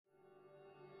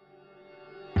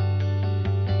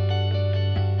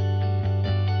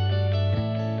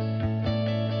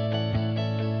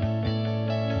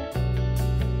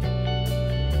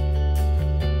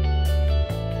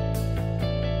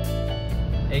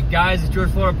Hey guys, it's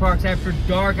George Florida Parks After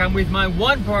Dark. I'm with my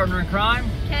one partner in crime,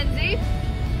 Kenzie.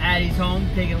 Addie's home,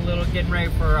 getting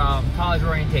ready for college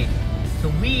orientation. So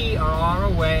we are on our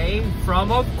way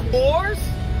from, of course,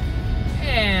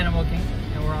 Animal Kingdom,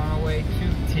 and we're on our way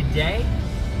to today,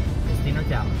 Destino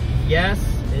Tower. Yes,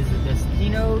 it is a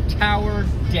Destino Tower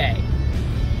day.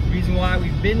 The reason why,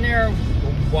 we've been there a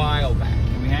while back,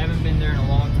 and we haven't been there in a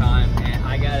long time, and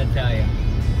I gotta tell you,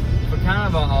 for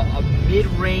kind of a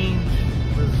mid-range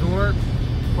resort,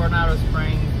 Coronado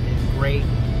Springs is great.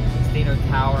 Destino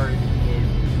Tower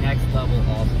is next level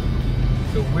awesome.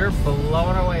 So we're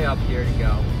blowing our way up here to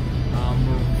go.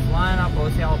 We're flying up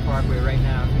Ocala Parkway right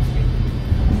now as we speak.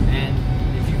 And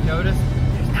if you've noticed,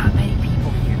 there's not many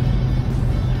people here.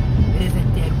 It is a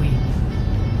dead week.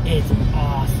 It's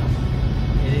awesome.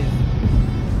 It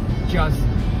is just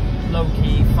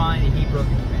low-key, fine to Heatbrook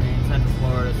in Central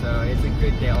Florida, so it's a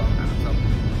good day all around. So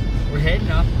we're heading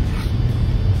up.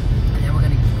 We're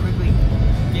going to quickly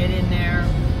get in there,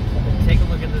 take a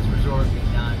look at this resort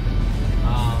being done.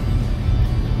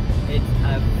 It's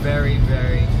a very,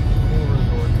 very cool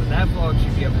resort. So that vlog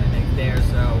should be up in the next day or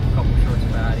so. A couple shorts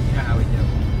about it. You know how we do.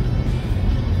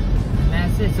 And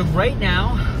that's it. So right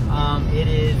now, it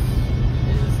is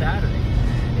a Saturday,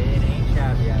 and it ain't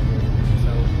shabby out here.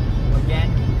 So again,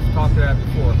 we've talked about it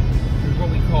before. There's what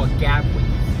we call gap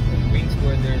weeks. Weeks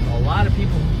where there's a lot of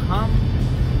people who come,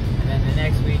 and then the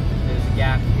next week there's a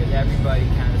gap because everybody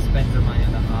kind of spends their money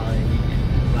on the holiday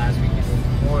weekend. Last weekend was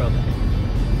Memorial Day.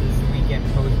 So this is the weekend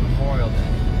post Memorial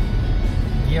Day.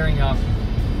 Gearing up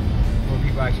for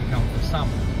people actually come for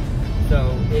summer.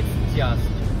 So it's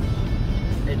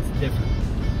different.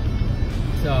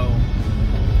 So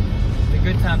it's a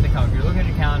good time to come. If you're looking at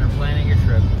your calendar, planning your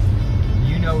trip,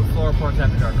 you know with Florida Parks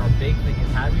After Dark, our big thing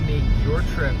is how do you make your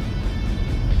trip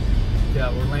to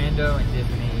Orlando and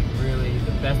Disney really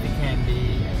the best it can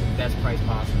be at the best price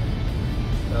possible.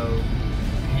 So,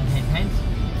 hint, hint, hint.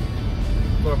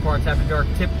 Florida Parks After Dark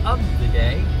tip of the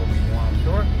day, what we want, I'm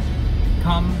sure,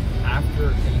 come after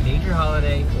a major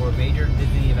holiday or a major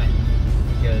Disney event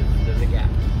because there's a gap.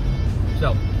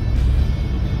 So,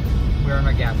 we're on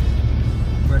our gap.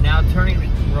 We're now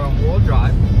we're on World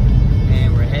Drive,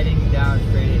 and we're heading down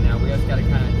straight in. Now, we just got to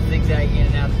kind of zigzag in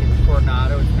and out to get to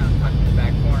Coronado. It's kind of tucked in the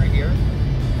back corner here.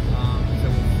 So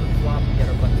we'll flip-flop and get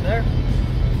our butts there.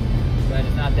 But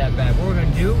it's not that bad. What we're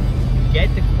going to do,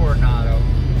 get to Coronado.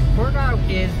 Coronado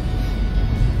is,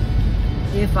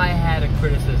 if I had a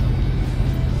criticism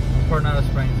of Coronado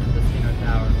Springs and Destino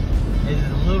Tower, it is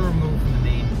a little removed from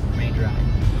the main drag.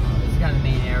 This is kind of the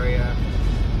main area.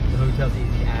 The hotel's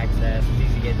easy to access. It's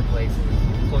easy to get to places.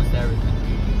 It's close to everything.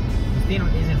 Destino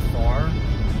isn't far,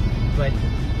 but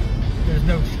there's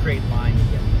no straight line to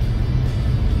get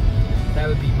there. That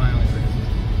would be my only criticism.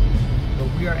 But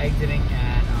we are exiting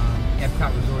at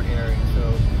Epcot Resort area. So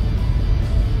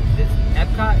this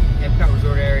Epcot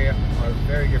Resort area are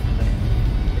very different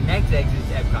things. The next exit is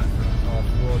Epcot for us off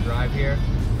World Drive here.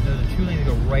 Those are 2 lanes that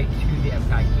go right to the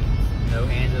Epcot gates. No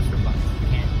ands or buts. You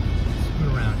can't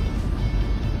scoot around it.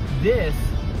 This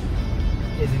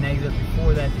is an exit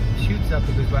before that shoots up.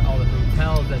 It goes by all the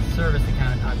hotels that service the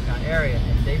kind of Epcot area,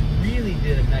 and they really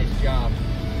did a nice job.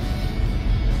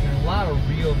 There's a lot of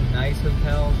real nice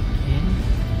hotels in,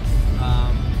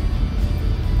 and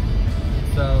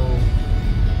so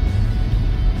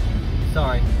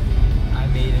sorry, I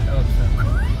made it up some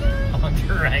wrong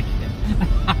direction.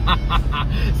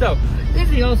 So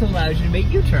Disney also allows you to make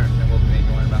U-turns, and we'll be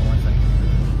making one about 1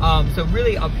 second. So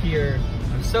really up here,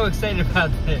 I'm so excited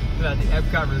about the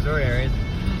Epcot Resort areas.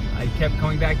 I kept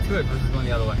coming back to it versus going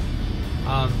the other way.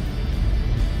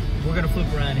 We're gonna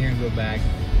flip around here and go back.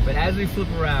 But as we flip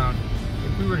around,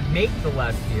 if we were to make the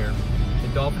left here, the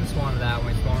Dolphin Swan is that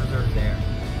way, Swan Reserve is there.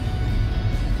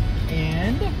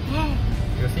 And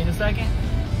you'll see in a second,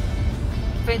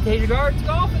 Fantasia Gardens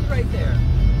Golf is right there.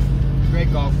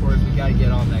 Great golf course. We got to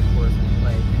get on that course and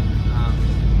play.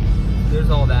 There's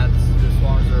all that. The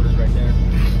Swan Reserve is right there.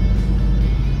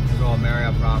 There's all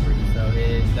Marriott property, so it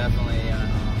is definitely a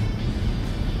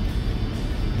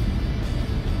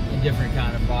different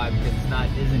kind of vibe because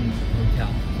it isn't a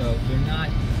hotel. So they're not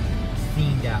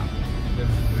themed out. They're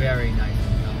very nice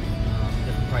hotels.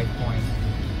 Different price points.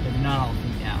 They're not all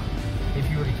themed out. If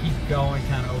you were to keep going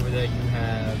kind of over there, you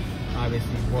have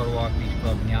obviously Boardwalk Beach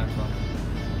Club and Yacht Club.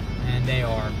 And they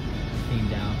are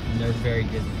themed out, and they're very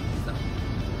Disney. So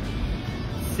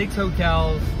 6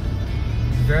 hotels,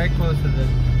 very close to the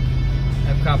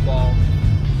Epcot Ball.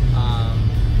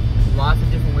 Lots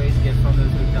of different ways to get from those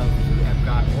hotels to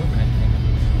Epcot or Magic Kingdom.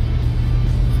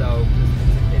 So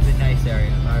it's a nice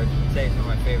area. I would say it's one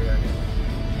of my favorite areas.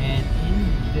 And in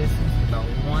the distance, about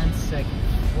 1 second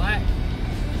flat,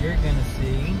 you're gonna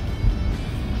see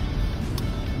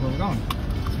where we're going.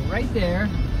 So right there,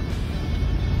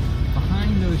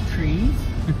 behind those trees,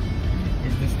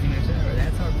 is the Steamer Tower.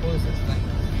 That's our closest thing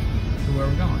to where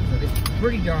we're going. So it's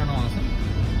pretty darn awesome.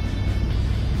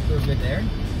 So we're good there.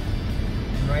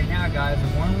 And right now, guys,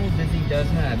 the one rule Disney does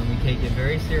have, and we take it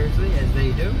very seriously, as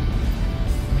they do,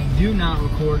 we do not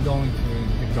record going through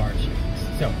the guard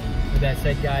shootings. So, with that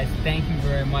said, guys, thank you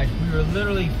very much. We were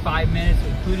literally 5 minutes,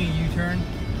 including a U-turn,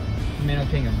 to Animal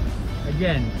Kingdom.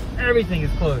 Again, everything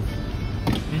is closed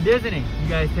in Disney. You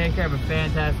guys take care. Have a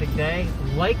fantastic day.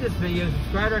 Like this video,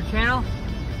 subscribe to our channel,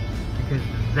 because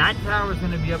that tower is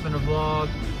going to be up in a vlog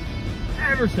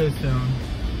ever so soon,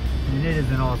 and it is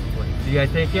an awesome place. You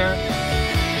guys take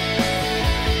care.